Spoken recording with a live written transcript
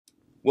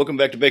Welcome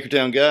back to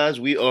Bakertown, guys.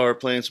 We are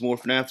playing some more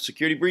FNAF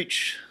Security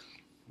Breach.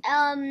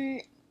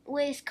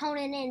 With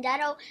Conan and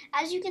Dado.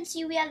 As you can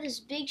see, we have this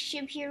big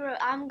ship here.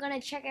 I'm gonna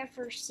check it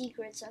for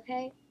secrets,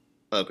 okay?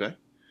 Okay.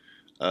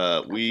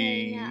 Now.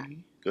 Go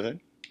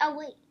ahead. Oh,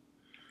 wait.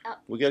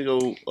 We gotta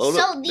go. Oh,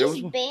 so look,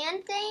 these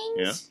band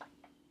things,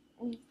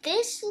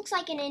 this looks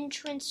like an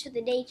entrance to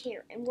the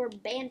daycare, and we're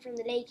banned from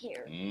the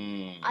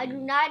daycare. I do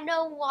not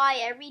know why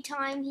every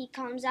time he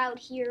comes out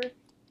here,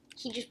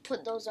 he just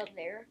put those up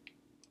there.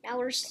 Now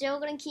we're still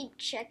gonna keep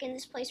checking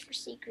this place for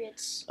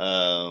secrets.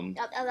 So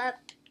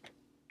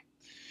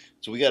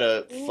we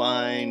gotta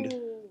find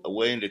a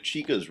way into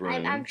Chica's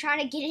room. I'm trying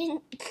to get in.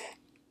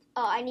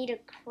 Oh, I need a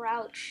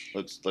crouch.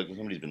 Looks like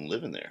somebody's been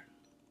living there.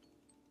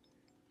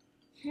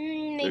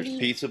 Maybe. There's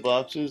pizza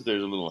boxes.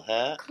 There's a little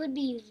hat. Could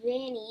be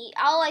Vanny.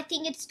 Oh, I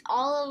think it's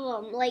all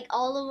of them. Like,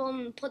 all of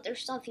them put their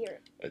stuff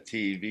here. A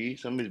TV.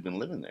 Somebody's been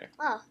living there.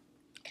 Oh.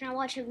 Can I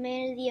watch a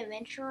Man of the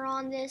Adventure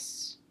on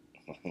this?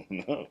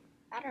 No.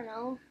 I don't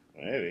know.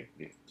 Maybe.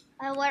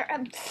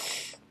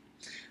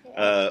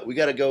 We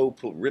gotta go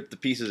rip the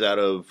pieces out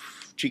of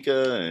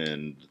Chica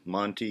and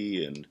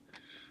Monty and...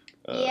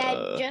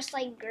 yeah, just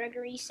like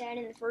Gregory said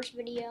in the first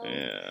video.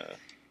 Yeah.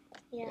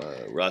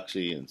 Yeah.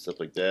 Roxy and stuff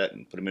like that,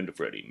 and put them into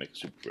Freddy. Make a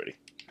Super Freddy.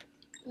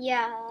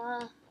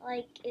 Yeah,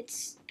 like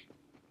it's...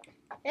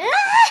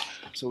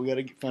 So we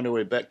gotta find our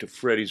way back to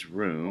Freddy's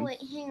room. Oh,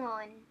 wait, hang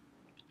on.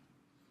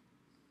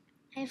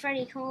 Hey,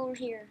 Freddy, come over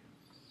here.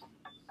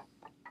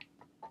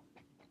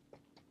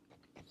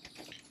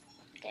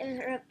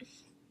 Hey,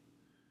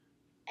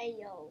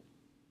 yo.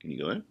 Can you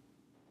go in?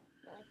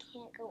 No, I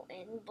can't go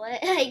in, but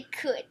I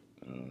could.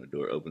 The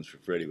door opens for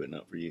Freddy, but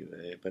not for you,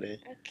 eh,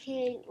 buddy?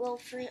 Okay, well,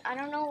 I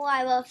don't know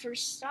why, but for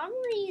some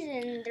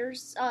reason,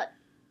 there's, oh,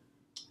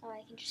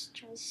 I can just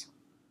turn this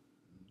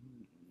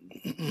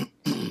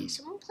on.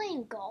 Someone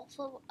playing golf?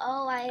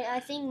 Oh,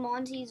 I think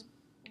Monty's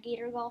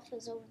Gator Golf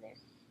is over there.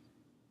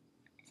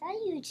 Is that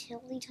a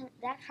utility tunnel?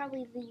 That's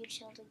probably the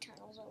utility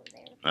tunnels over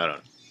there. I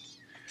don't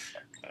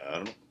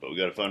know, but we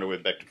gotta find our way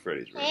back to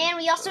Freddy's room. And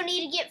we also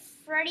need to get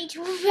Freddy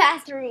to a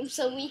bathroom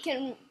so we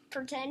can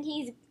pretend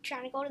he's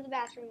trying to go to the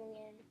bathroom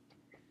again.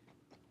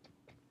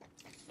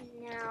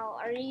 Now,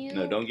 are you...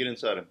 No, don't get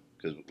inside him,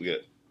 because we got...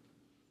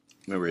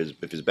 Remember,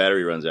 if his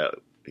battery runs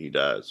out, he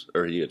dies,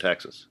 or he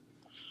attacks us.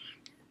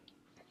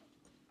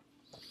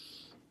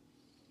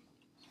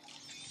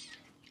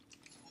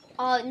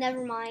 Oh,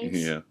 never mind.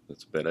 Yeah,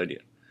 that's a bad idea.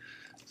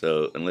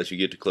 So, unless you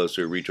get too close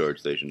to a recharge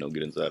station, don't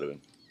get inside of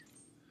him.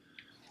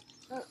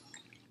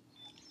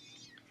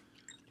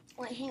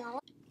 Wait, hang on.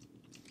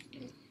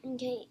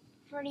 Okay,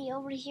 Freddy,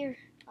 over here.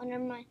 Oh,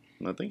 never mind.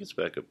 I think it's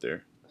back up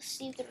there. Let's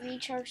see if the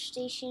recharge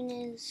station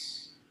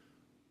is...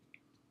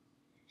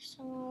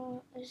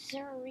 So, is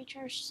there a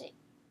recharge station?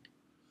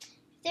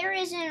 If there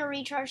isn't a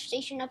recharge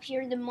station up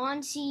here, the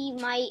Monty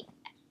might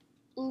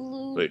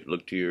lose... Wait,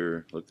 look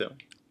that way.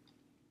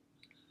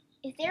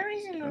 If there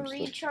isn't a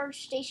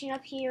recharge station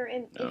up here,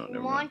 and if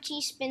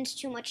Monty spends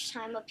too much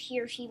time up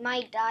here, he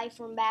might die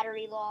from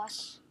battery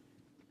loss.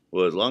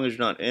 Well, as long as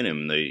you're not in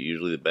him,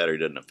 usually the battery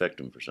doesn't affect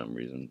him for some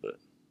reason, but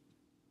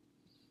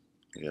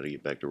we gotta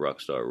get back to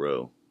Rockstar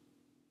Row.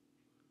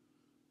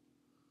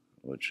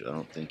 Which I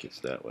don't think it's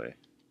that way.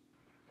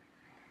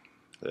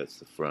 That's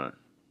the front.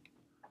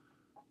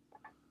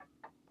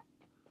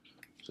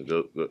 So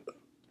go.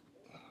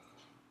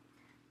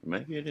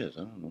 Maybe it is, I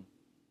don't know.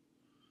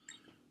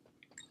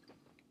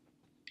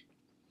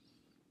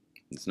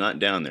 It's not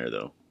down there,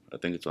 though. I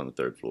think it's on the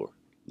 3rd floor.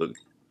 Look.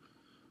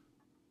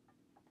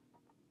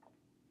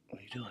 What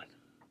are you doing?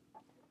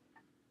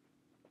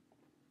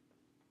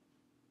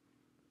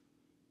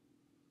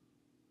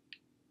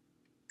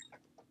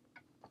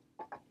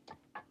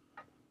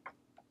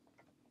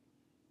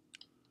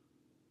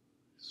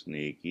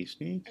 Sneaky,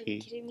 sneaky. Are you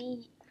kidding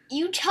me?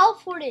 You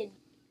teleported.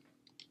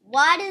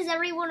 Why does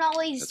everyone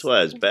always... That's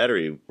why his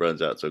battery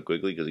runs out so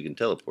quickly, because he can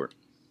teleport.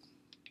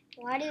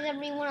 Why does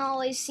everyone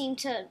always seem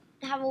to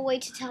have a way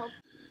to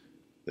teleport?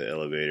 The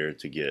elevator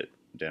to get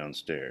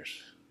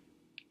downstairs.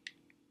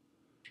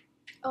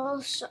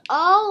 Oh,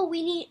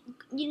 you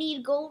need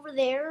to go over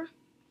there.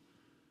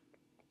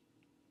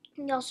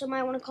 You also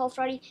might want to call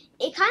Freddy.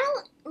 It kind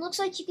of looks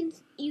like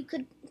you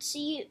could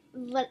see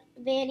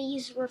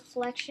Vanny's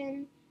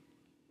reflection,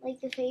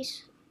 like the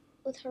face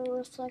with her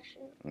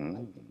reflection.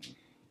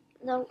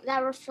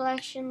 That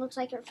reflection looks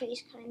like her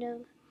face, kind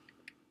of.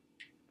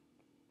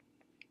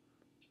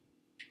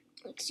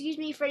 Excuse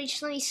me, Freddy.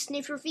 Just let me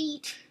sniff your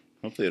feet.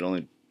 Hopefully,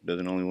 it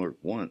doesn't only work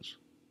once.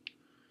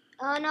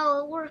 No,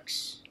 it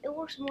works. It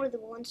works more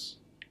than once.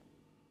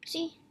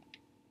 See?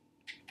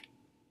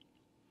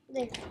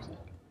 There.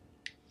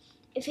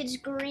 If it's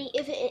green,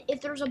 if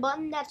there's a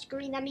button that's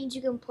green, that means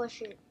you can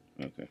push it.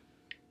 Okay.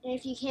 And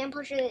if you can't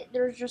push it,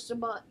 there's just a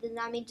button. Then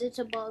that means it's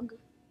a bug.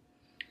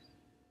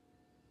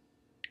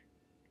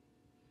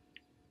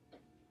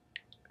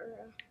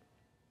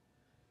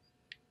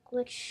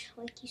 Glitch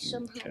like you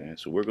somehow. Okay,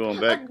 so we're going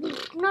back.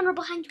 No,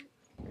 behind you.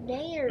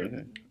 There.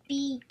 Okay.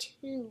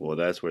 B2. Well,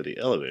 that's where the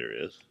elevator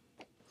is.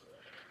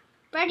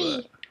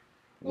 Freddy.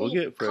 We'll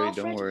get Freddy. Don't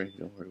Freddy. worry.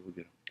 Don't worry. We'll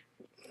get him.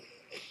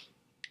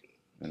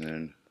 And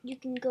then You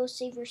can go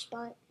save your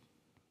spot.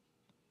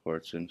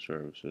 parts and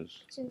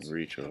services.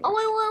 Recharge. Oh,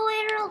 wait.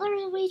 No,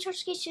 there's a recharge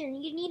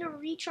station. You need to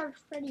recharge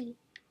Freddy.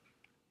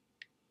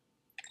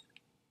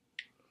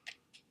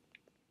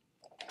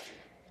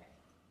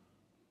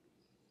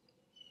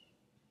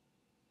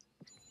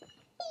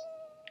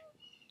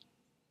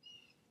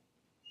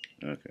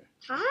 Okay.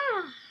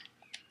 Ah.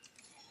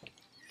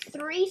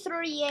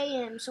 3:30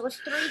 a.m. So it's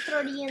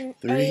 3:30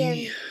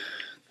 a.m.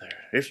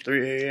 It's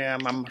 3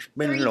 a.m. I must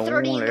be 3:30 in the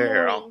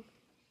morning.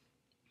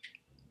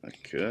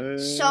 Okay.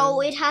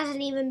 So it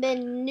hasn't even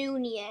been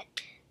noon yet.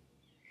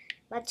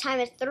 By the time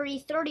it's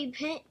 3:30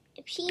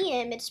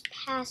 p.m.,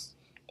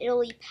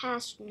 it'll be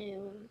past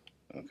noon.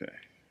 Okay.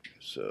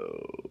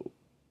 So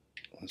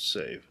let's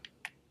save.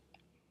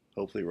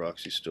 Hopefully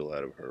Roxy's still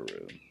out of her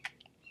room.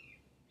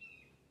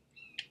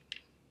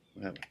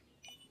 What happened?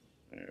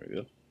 There we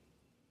go.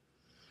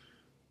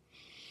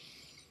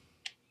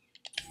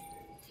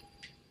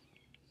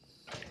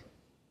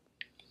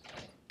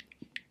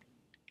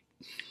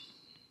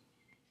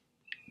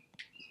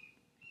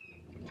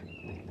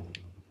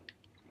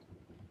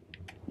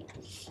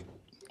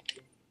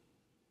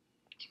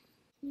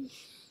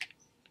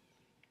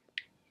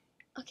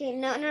 Okay,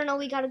 no,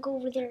 we gotta go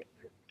over there.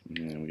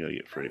 Yeah, we gotta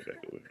get Freddy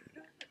back over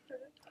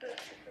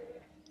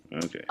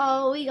here. Okay.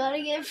 Oh, we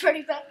gotta get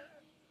Freddy back.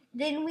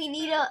 Then we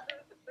need a...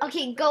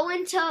 Okay, go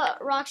into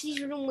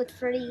Roxy's room with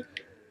Freddy.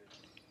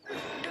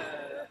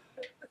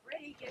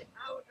 Freddy, get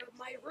out of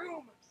my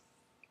room!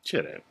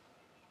 Shut up.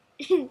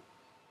 Hey,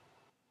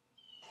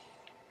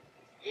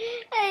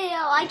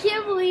 I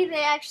can't believe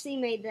they actually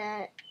made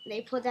that.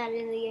 They put that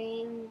in the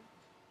game.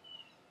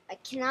 I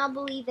cannot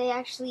believe they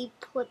actually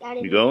put that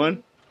in You the going?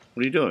 game.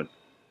 What are you doing?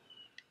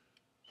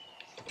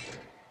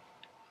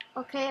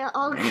 Okay,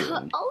 I'll only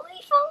follow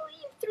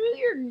you through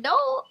your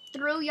door.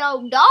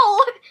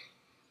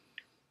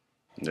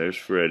 There's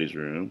Freddy's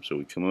room. So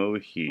we come over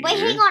here. Wait,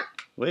 hang on.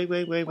 Wait.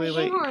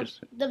 Hang on.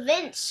 The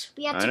vents.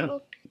 We have I to know.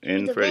 go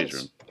In the Freddy's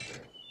vents.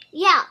 room.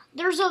 Yeah,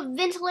 there's a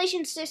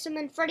ventilation system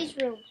in Freddy's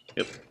room.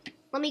 Yep.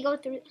 Let me go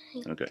through.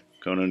 Okay.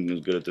 Conan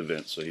is good at the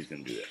vents, so he's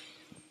gonna do that.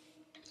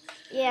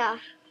 Yeah.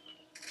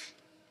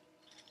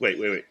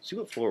 Wait. See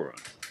what floor we're on.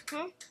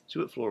 Huh? See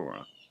what floor we're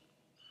on.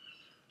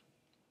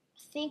 I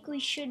think we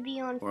should be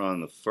on We're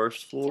on the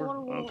first floor?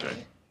 floor 1.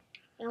 Okay.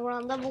 And we're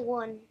on level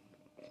 1.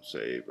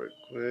 Save right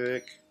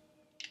quick.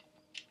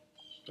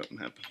 Something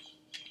happened.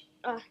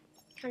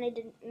 Kind of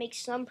did make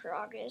some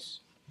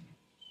progress.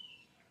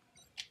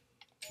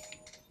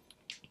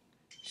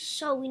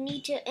 So we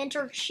need to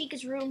enter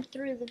Chica's room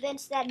through the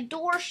vents. That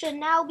door should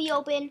now be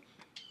open,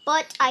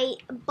 but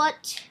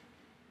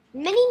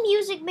Mini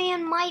Music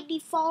Man might be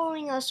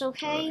following us.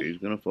 Okay. He's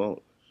gonna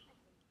follow.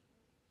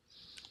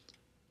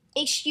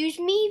 Excuse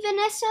me,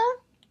 Vanessa.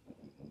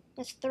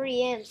 That's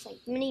 3 a.m. It's like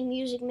Mini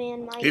Music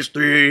Man might. It's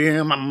 3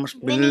 a.m. I must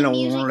be Mini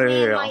Music Man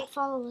lonely. might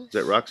follow us. Is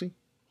that Roxy?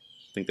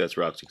 I think that's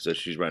Roxy because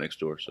she's right next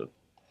door. So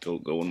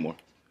go one more.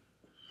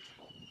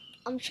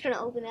 I'm just gonna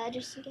open that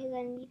just in case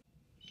I need.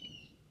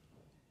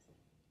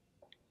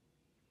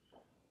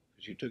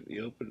 You took the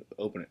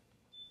open it.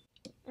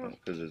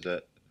 Because is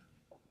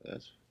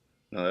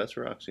that's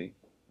Roxy.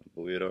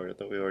 But I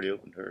thought we already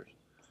opened hers.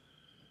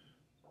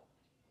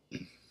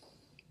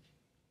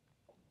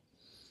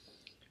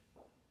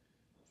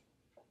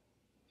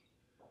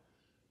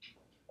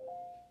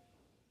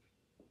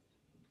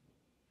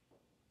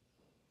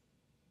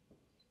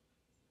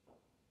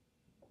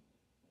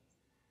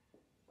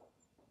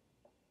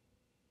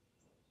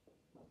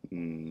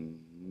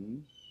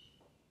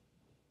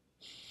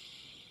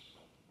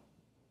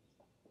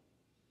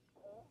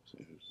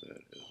 See whose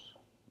that is.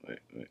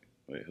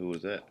 Wait, who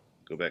was that?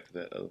 Go back to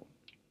that other one.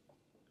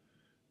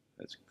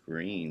 That's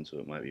green, so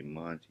it might be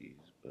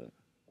Monty's, but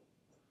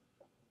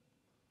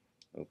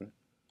open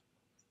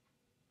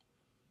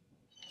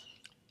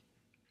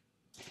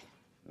it.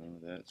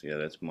 Oh,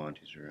 that's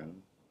Monty's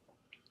room.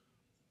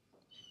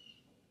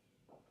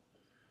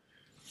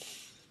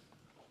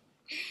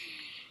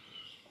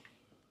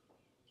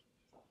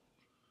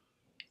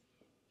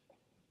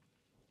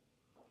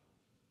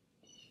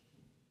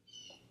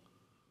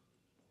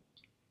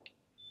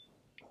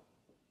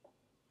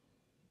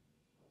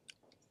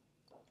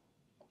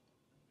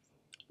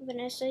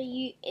 Vanessa,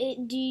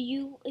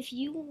 if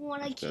you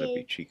want a That's gotta be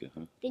kid, Chica,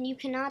 huh? then you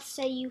cannot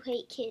say you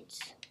hate kids.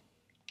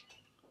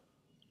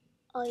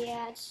 Oh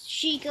yeah, it's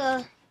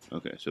Chica.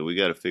 Okay, so we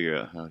gotta figure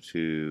out how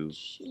to.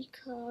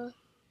 Chica.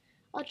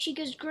 Oh,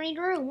 Chica's green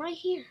room right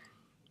here.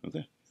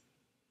 Okay.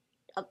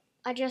 Don't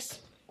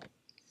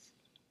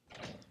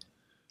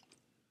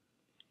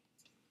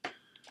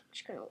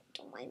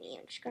mind me.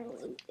 I'm just gonna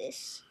loot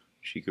this.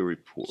 Chica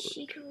report.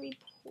 Chica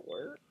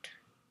report.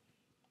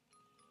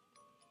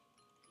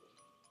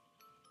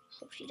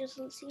 Hope she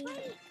doesn't see me. Wait,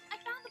 I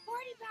found the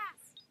party pass.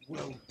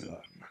 Well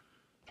done.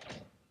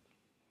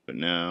 But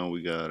now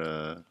we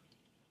gotta.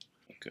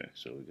 Okay,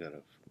 so we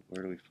gotta.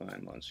 Where do we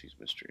find Monsi's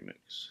mystery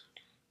mix?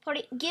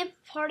 Give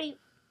party.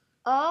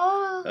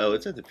 Oh. Oh,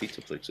 it's at the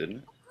pizza place, isn't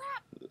it? Oh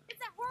crap! It's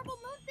that horrible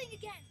moon thing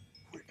again.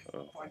 Quick,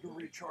 Oh. find a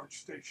recharge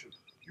station.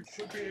 You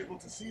should be able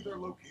to see their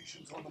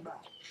locations on the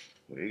map.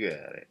 We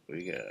got it.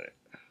 We got it.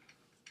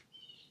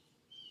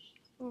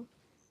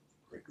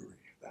 Gregory,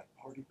 that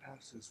party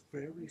pass is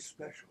very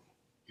special.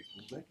 It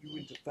will let you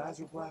into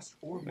FazBlast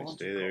or Might Monte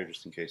stay there Carlo.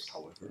 just in case.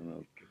 However, I don't know.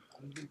 it can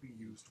only be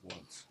used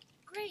once.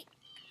 Great.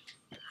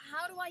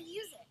 How do I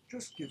use it?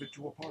 Just give it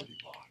to a party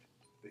bot.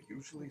 They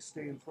usually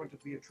stay in front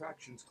of the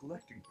attractions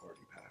collecting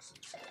party passes.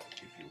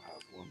 If you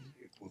have one,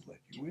 it will let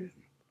you in.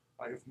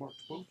 I have marked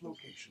both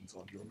locations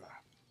on your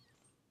map.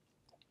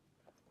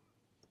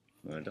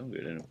 No, don't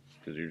get in it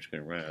because you're just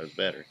gonna run out of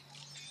battery.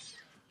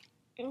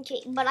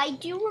 Okay, but I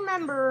do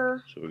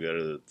remember. So we go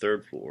to the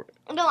 3rd floor.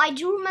 No, I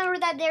do remember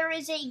that there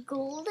is a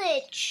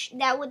glitch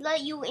that would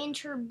let you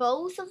enter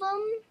both of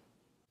them.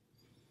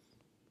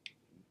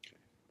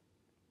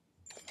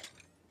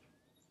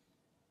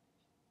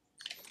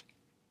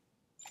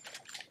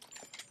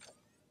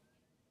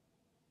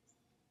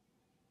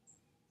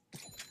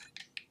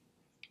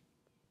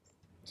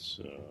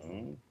 So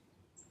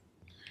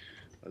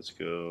let's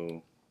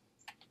go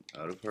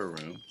out of her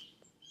room.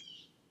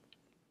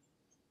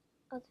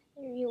 Oh,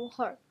 there you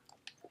are.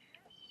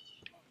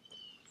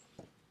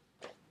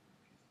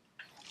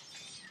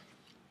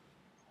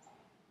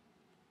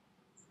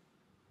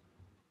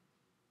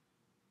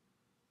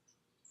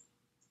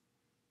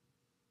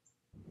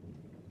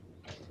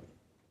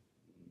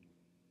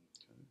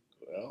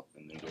 Go out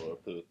and then go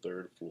up to the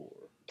 3rd floor.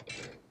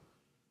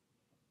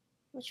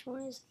 Which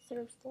one is the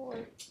 3rd floor?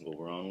 Well,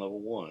 we're on level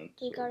 1.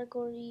 Do you so- gotta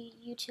go to the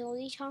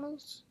utility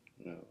tunnels?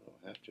 No, I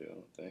don't have to. I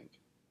don't think.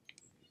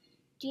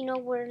 Do you know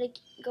where to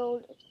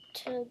go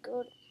to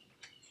go?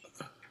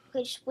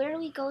 Okay, just where do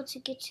we go to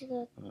get to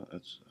the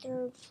Let's 3rd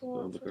go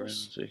floor? look around and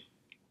see.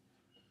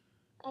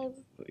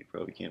 But you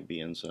probably can't be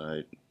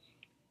inside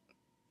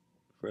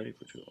Freddy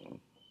for too long.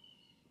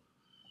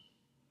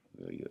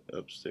 We gotta get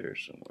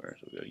upstairs somewhere,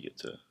 so we gotta get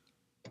to.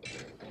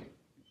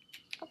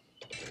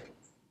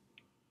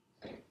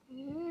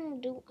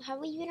 Have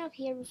we been up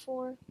here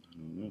before? I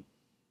don't know.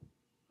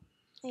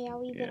 Oh, yeah,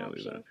 we've been Yeah, up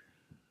we've here. been up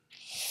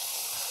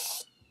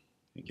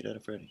here. Get out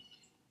of Freddy.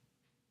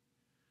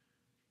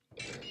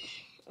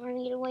 We're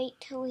gonna wait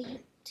till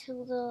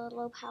the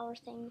low power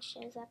thing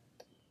shows up.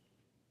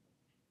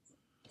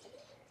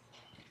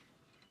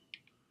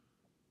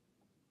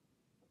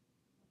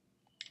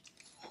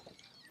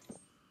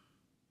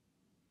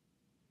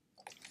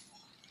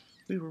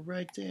 We were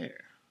right there.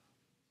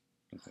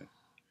 Okay.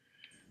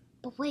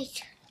 But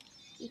wait,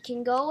 you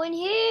can go in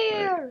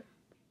here.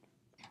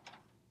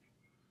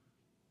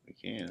 We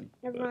can.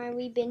 Never but- mind,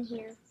 we've been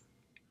here.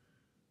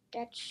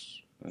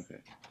 That's.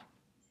 Okay.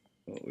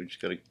 Well, we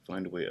just gotta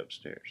find a way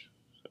upstairs.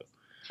 So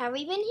Have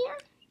we been here?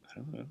 I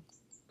don't know.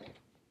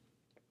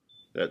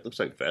 That looks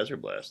like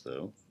FazBlast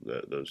though.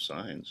 Those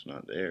signs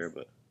not there,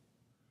 but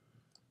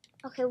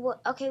Okay,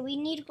 okay, we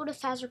need to go to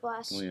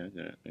FazBlast. oh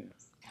yeah, yeah.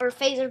 Or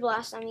Phaser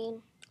Blast, I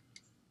mean.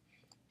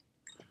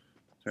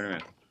 Turn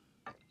around.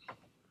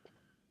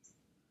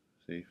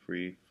 See,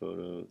 free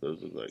photo.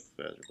 Those look like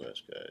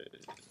FazBlast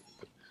guys.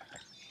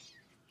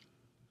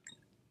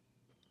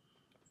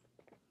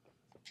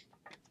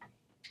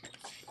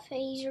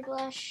 Phaser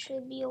Blast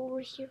should be over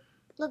here.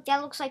 Look,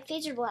 that looks like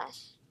Phaser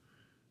Blast.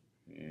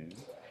 Yeah.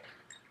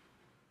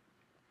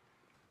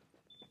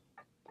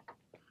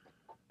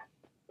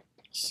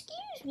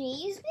 Excuse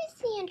me, is this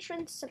the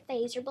entrance to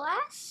Phaser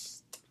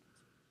Blast?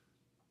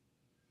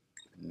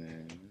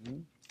 No.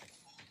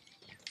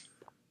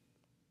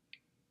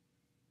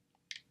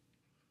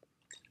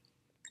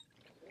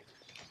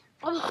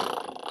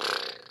 Oh.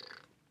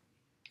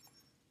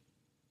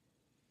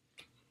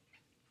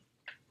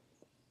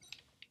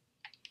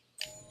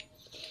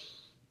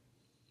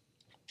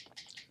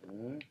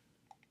 Alright.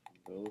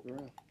 Go look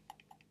around.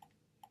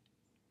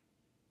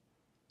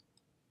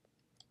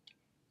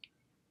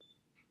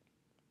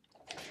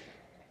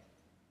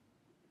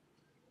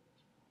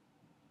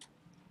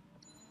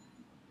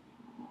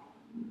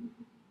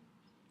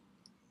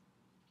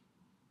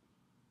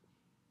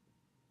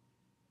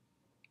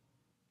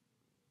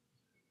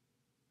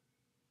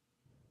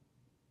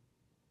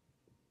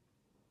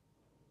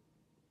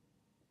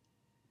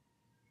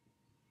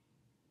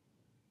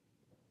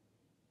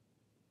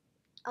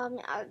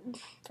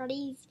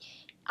 Freddy's.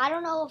 I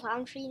don't know if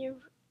I'm treating.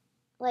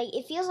 Like,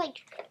 it feels like.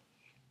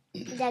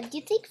 Dad, do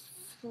you think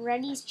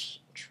Freddy's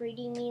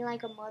treating me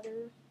like a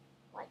mother?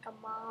 Like a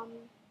mom?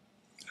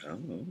 I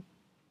don't know.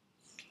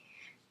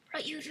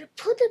 Right, you just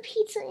put the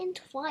pizza in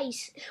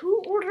twice.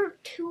 Who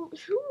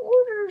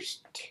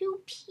orders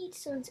two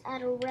pizzas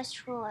at a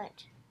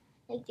restaurant?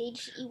 Like, they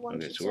just eat one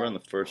Okay, pizza. so we're on the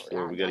 1st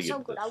floor. We gotta That's get so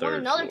to good. the I 3rd want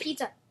another floor.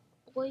 pizza.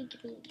 Boy,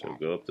 give me So that.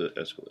 go up the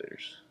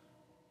escalators.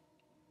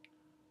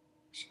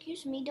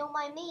 Excuse me, don't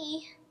mind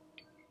me.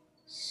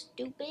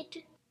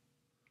 Stupid.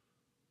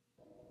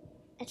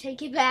 I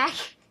take it back.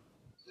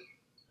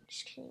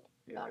 Just kidding.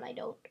 Lol, I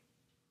don't.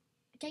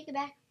 I take it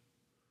back.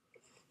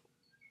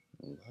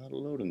 A lot of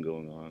loading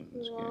going on in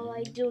this Well,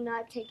 I game. do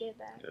not take it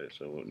back. Okay,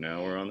 so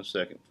now we're on the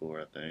second floor,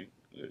 I think.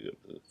 We gotta go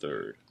to the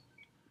third.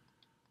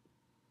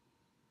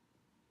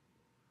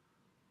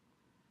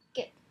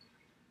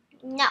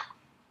 No.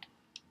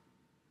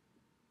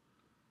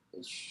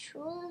 We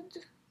should.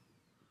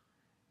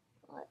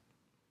 What?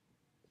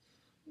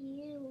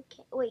 You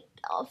can. Wait.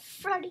 Oh,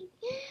 Freddy.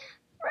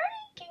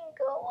 Freddy can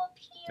go up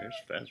here.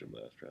 There's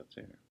FazBlast right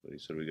there. But he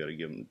said we gotta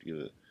give it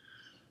to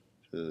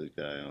the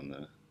guy on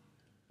the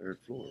third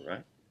floor,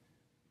 right?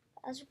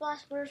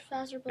 FazBlast. Where's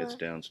FazBlast? It's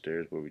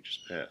downstairs where we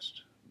just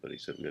passed. But he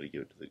said we gotta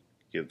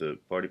give the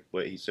party.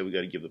 Wait, he said we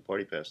gotta give the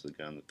party pass to the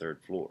guy on the third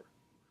floor.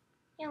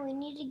 Yeah, we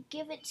need to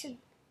give it to.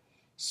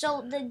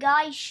 So the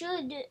guy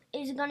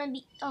is gonna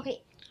be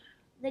okay.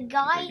 The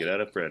guy. Okay, get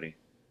out of Freddy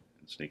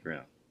and sneak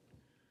around.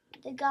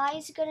 The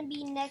guy's gonna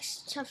be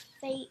next to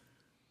Fate.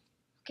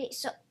 Okay,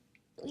 so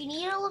we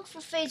need to look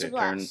for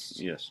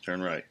FazBlast.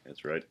 Turn right.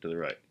 It's right to the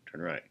right.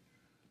 Turn right.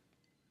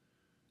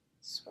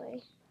 This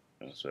way.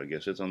 So I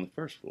guess it's on the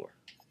first floor.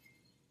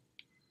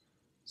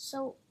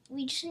 So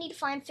we just need to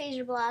find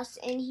FazBlast,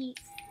 and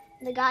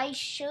the guy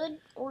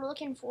we're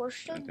looking for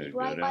should be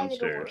right by the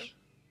door.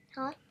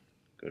 Huh?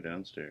 Go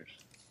downstairs.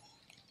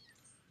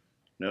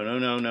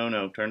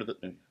 No. Turn to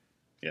the.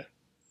 Yeah.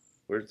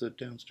 Where's the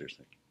downstairs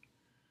thing?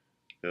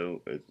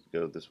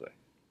 Go this way.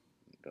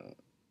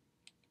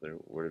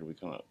 Where did we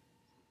come up?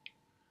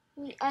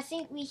 I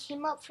think we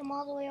came up from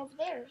all the way over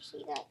there.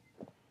 See that?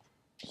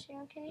 Is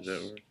Staircase?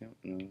 that where we came?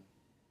 No.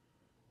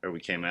 Or we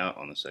came out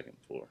on the second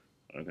floor.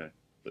 Okay.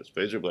 But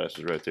FazBlast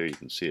is right there. You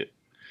can see it.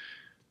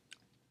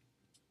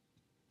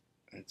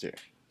 Right there.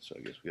 So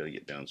I guess we got to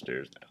get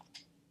downstairs now.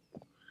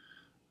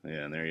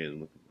 Yeah, and there he is.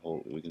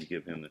 Look, we can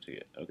give him the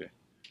ticket. Okay.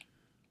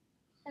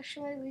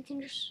 Actually, we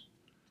can just.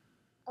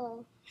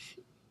 Oh.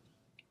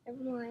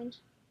 Never mind.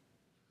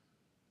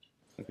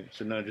 Okay,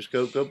 so no, just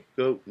go.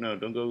 No,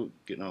 don't go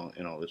getting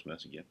in all this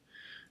mess again.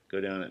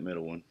 Go down that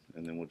middle one,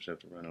 and then we'll just have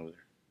to run over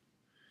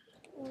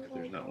there.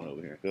 There's not one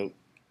over here. Go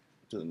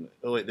to the.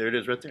 Oh wait, there it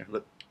is, right there.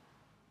 Look,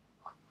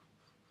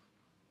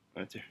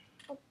 right there.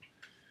 Oh.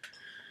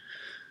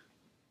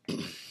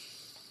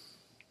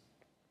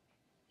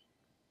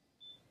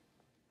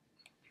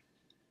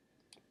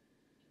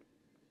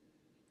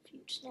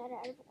 Fruit's not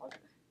out of order.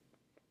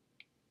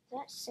 Is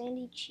that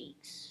Sandy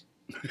Cheeks?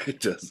 It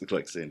does look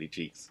like Sandy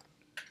Cheeks.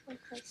 Look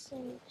like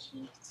Sandy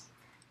Cheeks.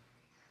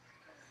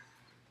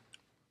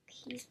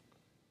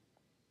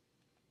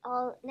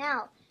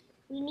 Now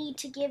we need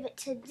to give it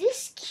to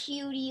this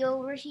cutie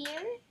over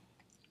here.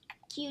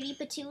 Cutie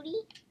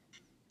patootie.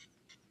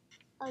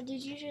 Oh,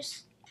 did you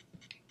just?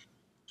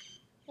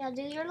 Yeah,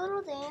 do your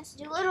little dance.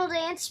 Do a little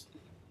dance.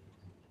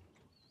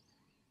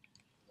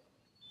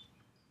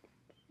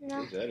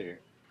 No. He's out of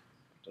here.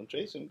 Don't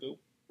chase him. Go.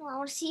 No, I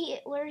want to see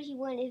where he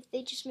went. If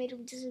they just made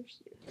him disappear.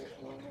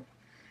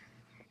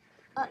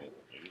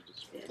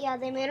 Yeah,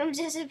 they made him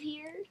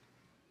disappear.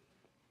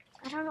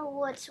 I don't know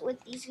what's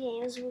with these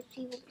games with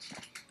people.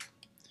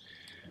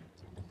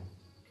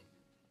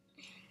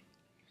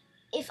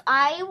 If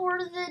I were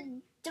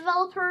the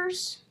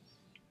developers,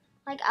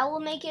 like I will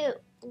make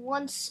it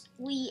once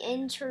we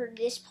enter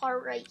this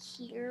part right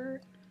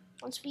here.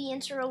 Once we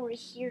enter over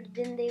here,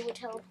 then they would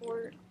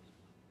teleport.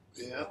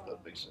 Yeah,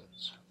 that makes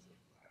sense.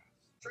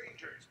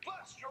 Strangers,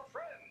 blast your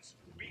friends.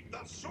 Beat the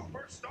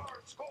superstar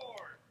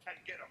score and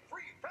get a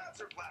free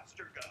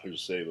FazBlaster gun. There's a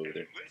save over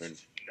there.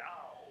 Enlist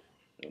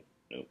now.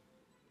 Nope.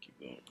 Keep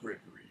going.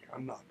 Gregory,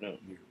 I'm not No,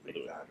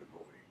 nearly that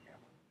annoying,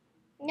 am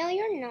I? No,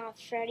 you're not,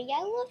 Freddy.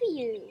 I love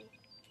you.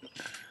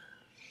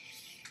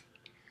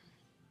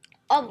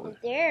 Oh,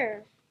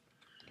 there.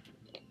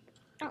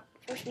 Oh,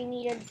 first we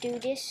need to do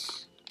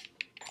this.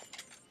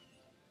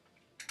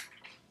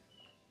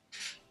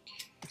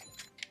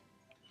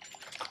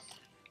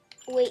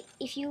 Wait,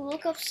 if you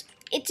look up,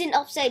 it's an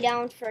upside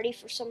down Freddy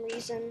for some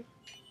reason.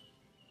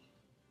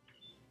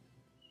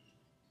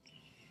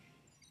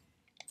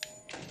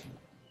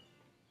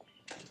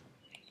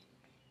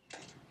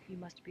 You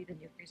must be the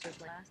new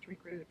FazBlast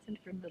recruits, and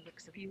from the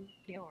looks of you,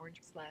 the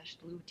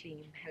orange/blue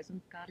team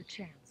hasn't got a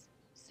chance.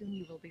 Soon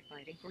you will be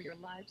fighting for your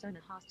lives on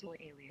a hostile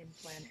alien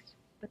planet.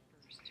 But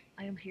first,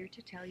 I am here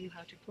to tell you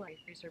how to play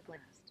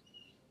FazBlast.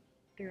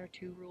 There are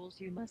 2 rules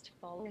you must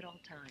follow at all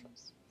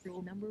times.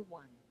 Rule number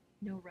 1.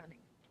 No running,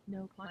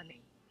 no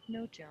climbing,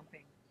 no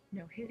jumping,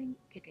 no hitting,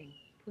 kicking,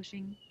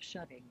 pushing,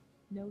 shoving,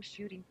 no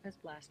shooting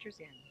FazBlasters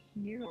in,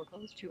 near or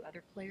close to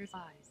other players'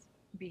 eyes.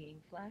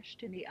 Being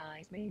flashed in the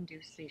eyes may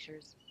induce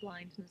seizures,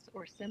 blindness,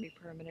 or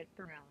semi-permanent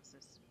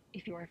paralysis.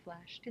 If you are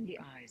flashed in the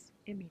eyes,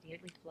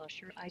 immediately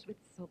flush your eyes with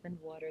soap and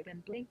water,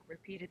 then blink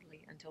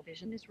repeatedly until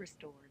vision is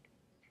restored.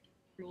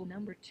 Rule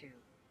number 2.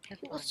 Have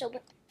fun.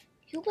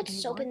 Who puts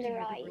soap in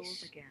their eyes?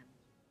 Rules again.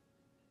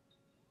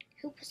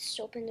 Who puts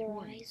soap in their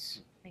 1.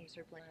 eyes?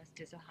 FazBlast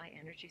is a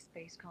high-energy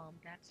space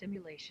combat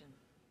simulation.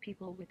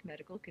 People with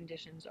medical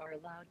conditions are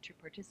allowed to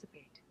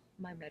participate.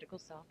 My medical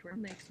software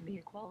makes me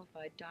a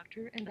qualified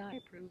doctor, and I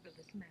approve of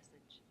this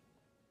message.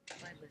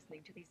 By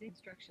listening to these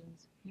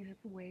instructions, you have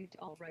waived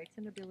all rights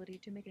and ability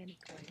to make any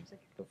claims.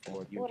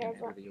 Before you can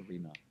enter the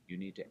arena, you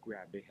need to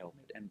grab the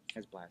helmet and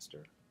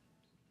FazBlaster.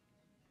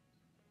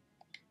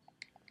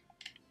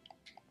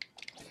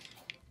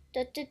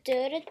 With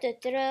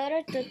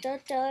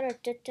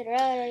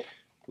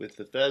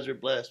the Phaser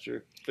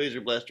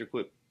Blaster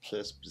equipped,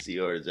 press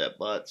ZR to zap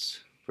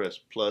bots. Press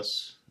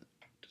plus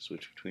to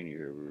switch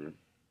between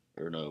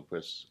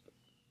press.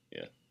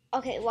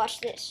 Okay, watch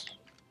this.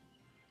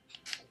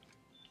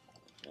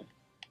 There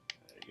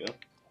you go.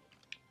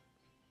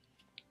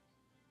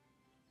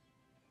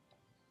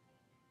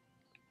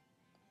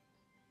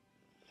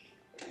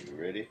 Are you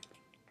ready?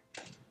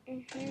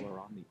 You are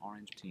on the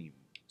orange team.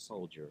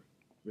 Soldier,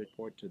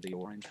 report to the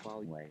orange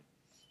hallway.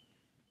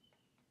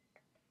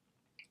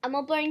 I'm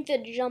applying the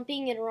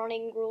jumping and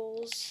running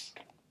rules.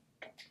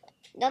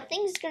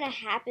 Nothing's gonna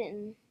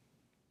happen.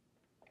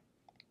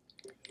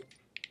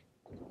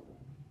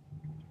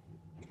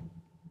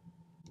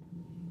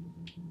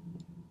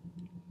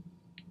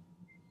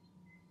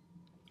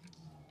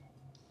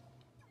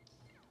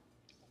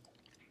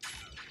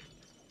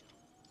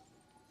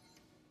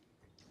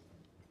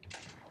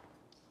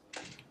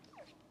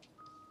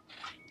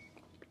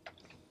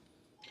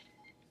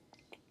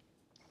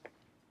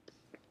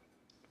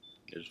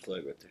 There's a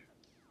flag right there.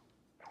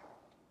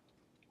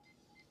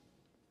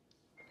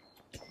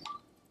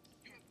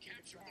 You have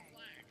captured the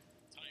flag.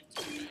 Time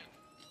to win.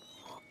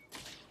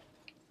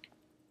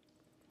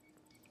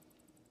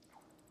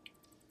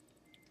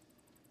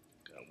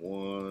 Got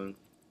one.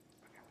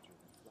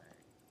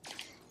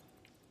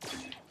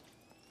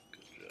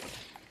 Good job.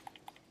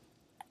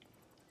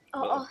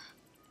 Oh.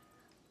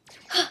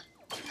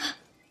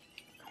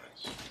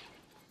 Nice.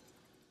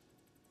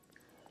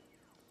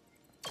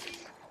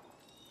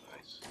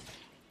 Nice.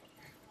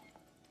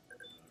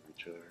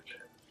 Recharge.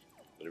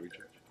 Let it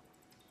recharge.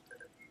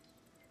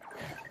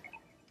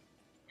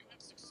 You have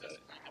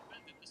successfully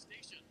defended the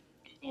station.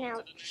 Now,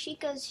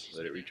 Chica's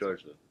Let it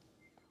recharge though.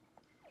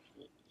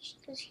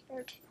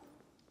 here too.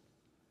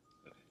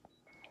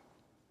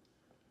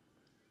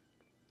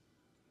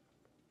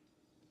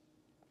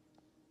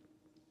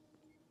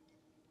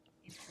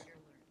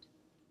 Intruder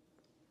alert.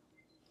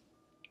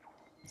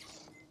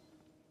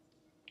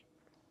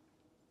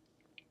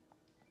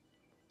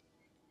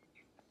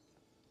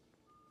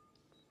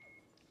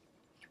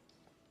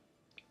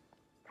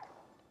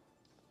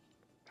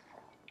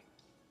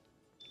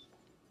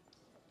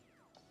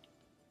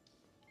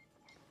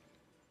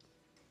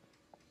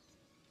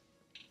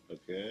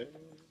 Okay.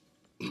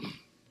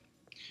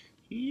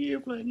 Here,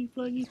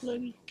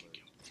 Flanny.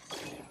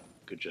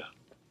 Good job.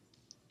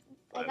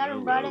 I got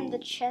him right in the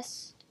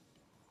chest.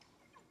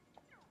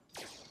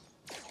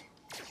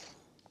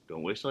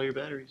 Don't waste all your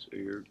batteries or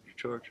your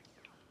charge.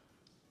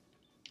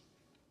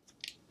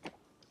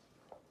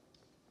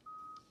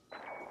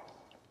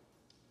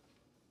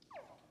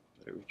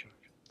 Let it recharge.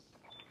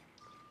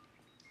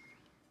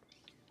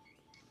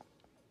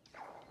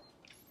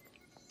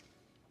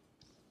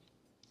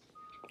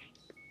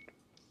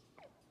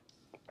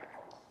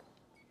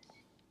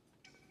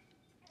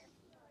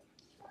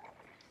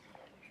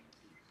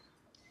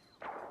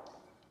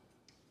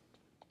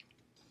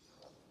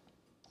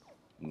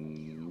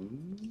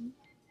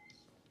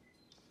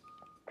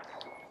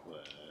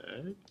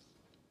 Flag.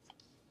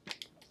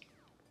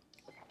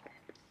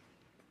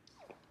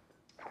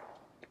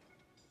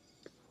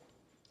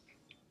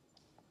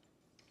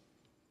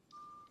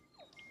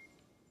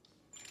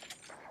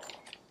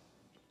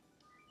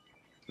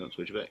 No,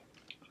 switch it back.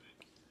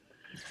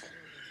 We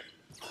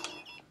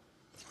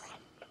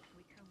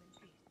come in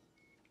peace.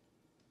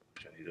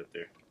 Chinese up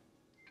there.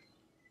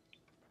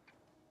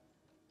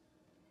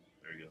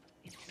 There you go.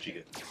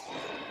 Chica.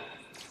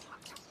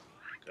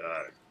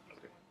 Got it.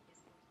 Okay.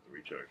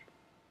 Recharge.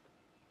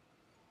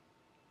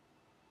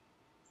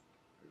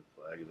 There's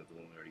the flag. Is that the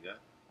one we already got?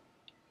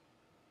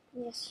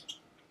 Yes.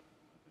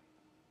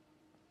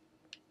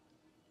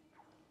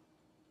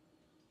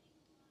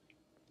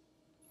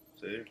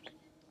 Say there.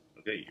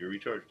 Okay, you're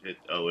recharged.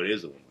 Oh, it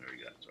is the one we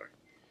already got. Sorry.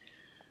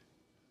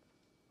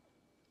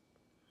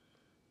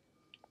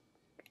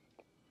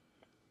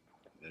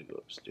 Gotta go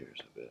upstairs,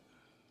 I bet.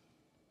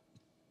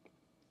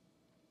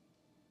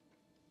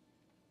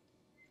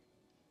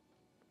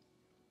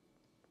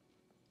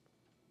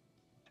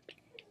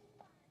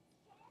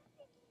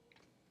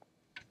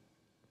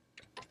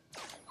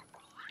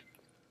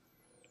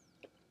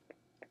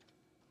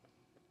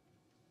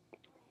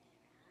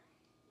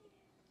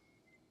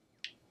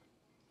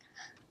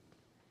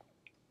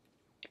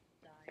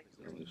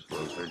 It only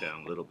slows her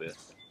down a little bit.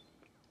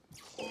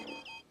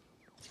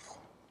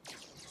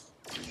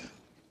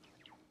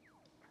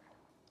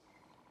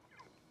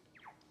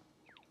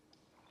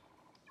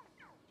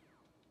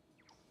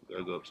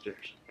 Gotta go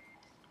upstairs.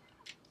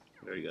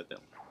 We already got that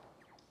one.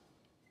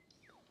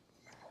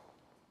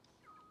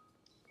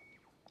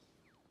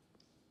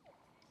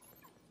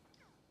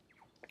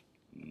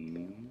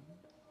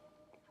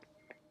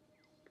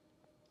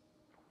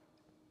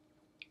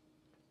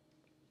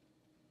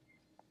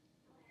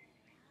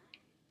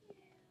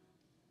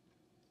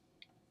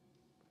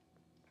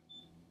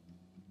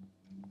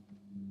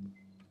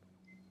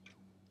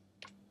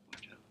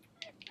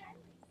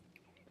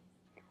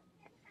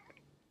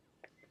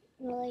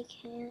 No, I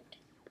can't.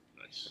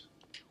 Nice.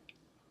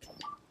 You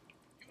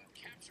have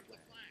captured the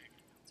flag.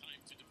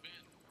 Time to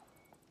defend.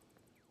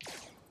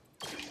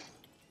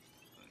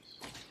 Nice.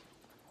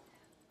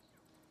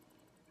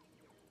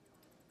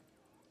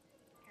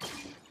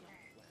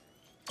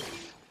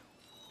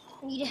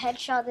 You need to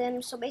headshot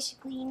them, so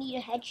basically you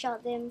need to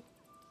headshot them.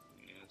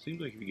 Yeah, it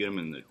seems like if you get them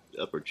in the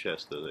upper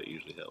chest, though, that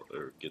usually helps,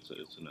 or it's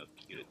enough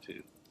to get it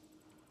too.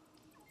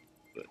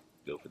 But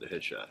go for the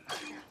headshot.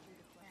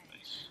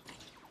 Nice.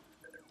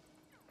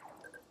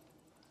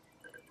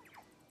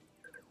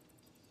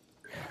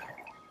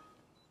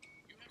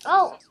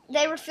 Oh,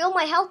 they refill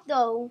my health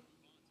though.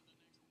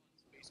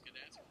 Space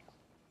Cadet.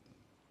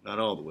 Not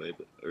all the way,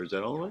 but or is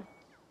that all the way?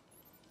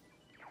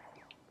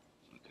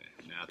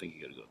 Okay, now I think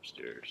you gotta go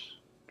upstairs.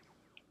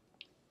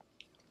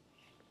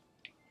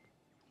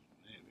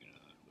 Maybe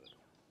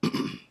not,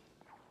 but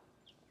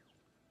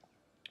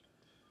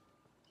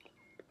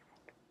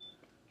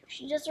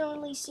She doesn't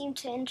really seem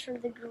to enter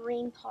the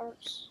green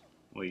parts.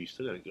 well, you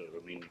still gotta go.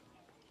 I mean,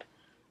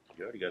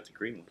 you already got the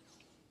green one.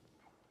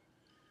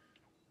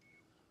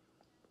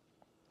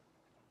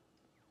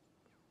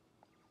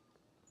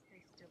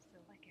 Stay still so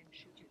I can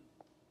shoot you.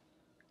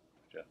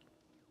 Yeah.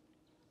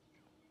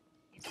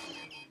 It's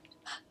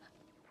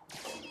confirmed.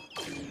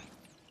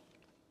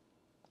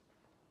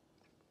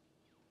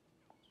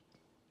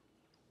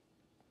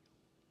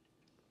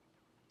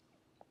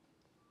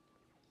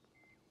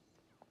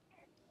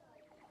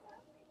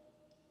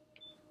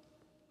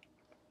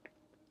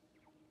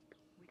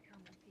 We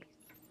come in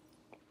peace.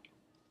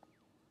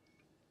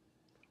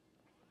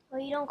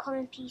 Well, you don't come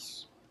in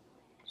peace.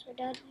 So,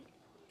 Dad,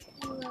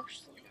 you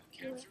actually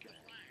do it. Captured the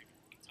flag.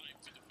 Time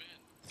to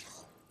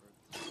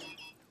defend.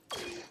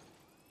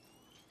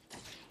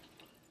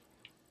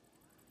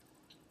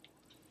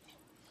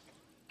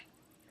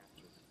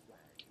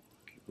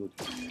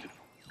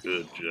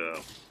 Good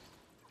job.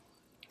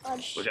 I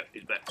just, Look out,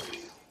 he's back.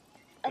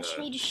 I just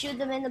need to shoot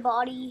them in the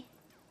body.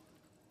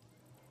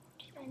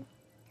 10,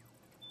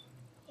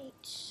 8,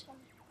 7,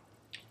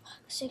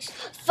 6,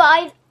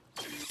 5,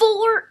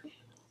 4,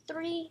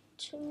 3,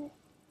 2,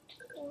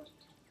 1.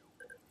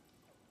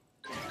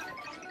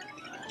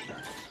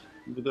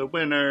 The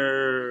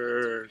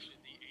winners.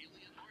 The alien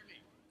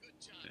army. Good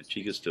job. And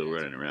Chica's still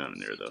running around in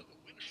there, though. The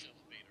winner's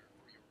elevator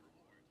for your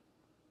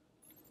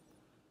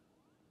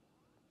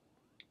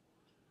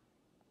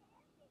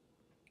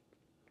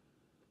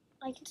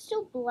reward. I can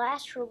still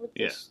blast her with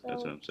Yeah, this, though.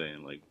 that's what I'm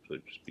saying. Like, so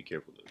just be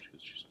careful though,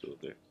 because she's still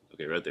up there.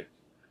 Okay, right there.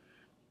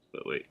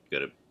 But wait, you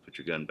gotta put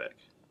your gun back,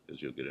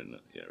 because you'll get in.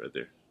 Yeah, right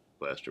there.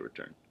 Blast to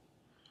return.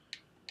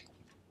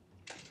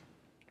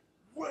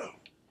 Well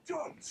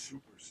done,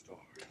 superstar.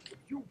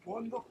 You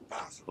won the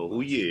FazBlast.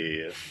 Oh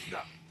yeah.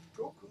 Now,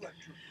 go collect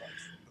your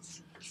prize from the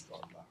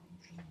Superstar Lounge.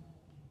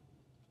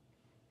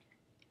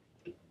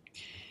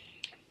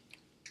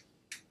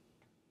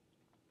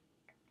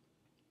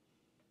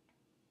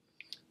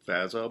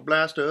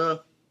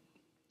 FazBlaster.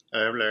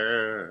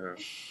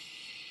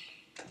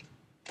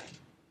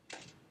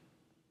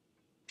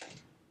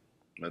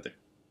 Right there.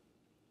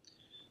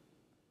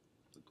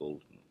 The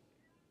gold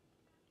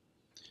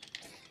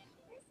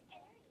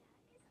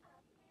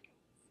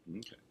one.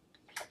 Okay.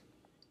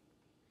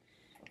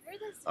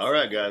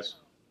 Alright, guys.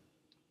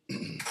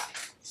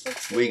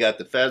 We got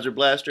the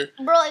FazBlaster.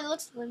 Bro, it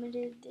looks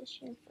limited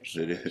edition for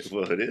sure.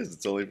 Well, it is.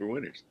 It's only for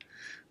winners.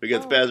 We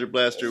got the Oh,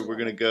 FazBlaster. it is We're going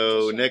to limited go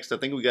edition. next. I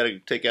think we got to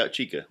take out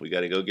Chica. We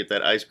got to go get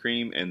that ice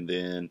cream and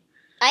then,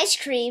 Ice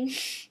cream.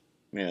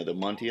 yeah, the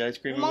Monty ice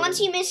cream. or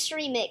Monty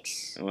Mystery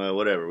Mix. whatever. Well,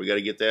 whatever. We got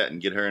to get that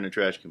and get her in a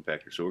trash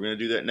compactor. So we're going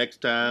to do that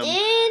next time. Then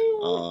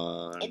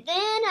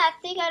I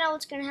think I know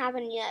what's gonna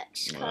happen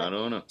next. I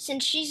don't know.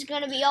 Since she's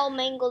gonna be all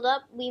mangled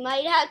up, we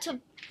might have to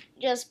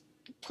just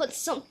put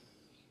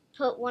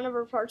one of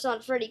her parts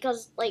on Freddy,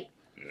 cause like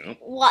Yeah.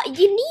 what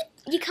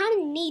you kind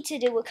of need to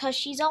do it, cause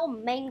she's all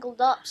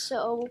mangled up,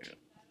 so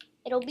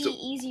it'll be So-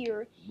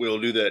 easier. We'll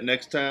do that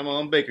next time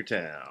on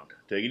Bakertown.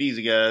 Take it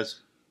easy,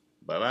 guys.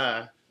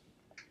 Bye-bye.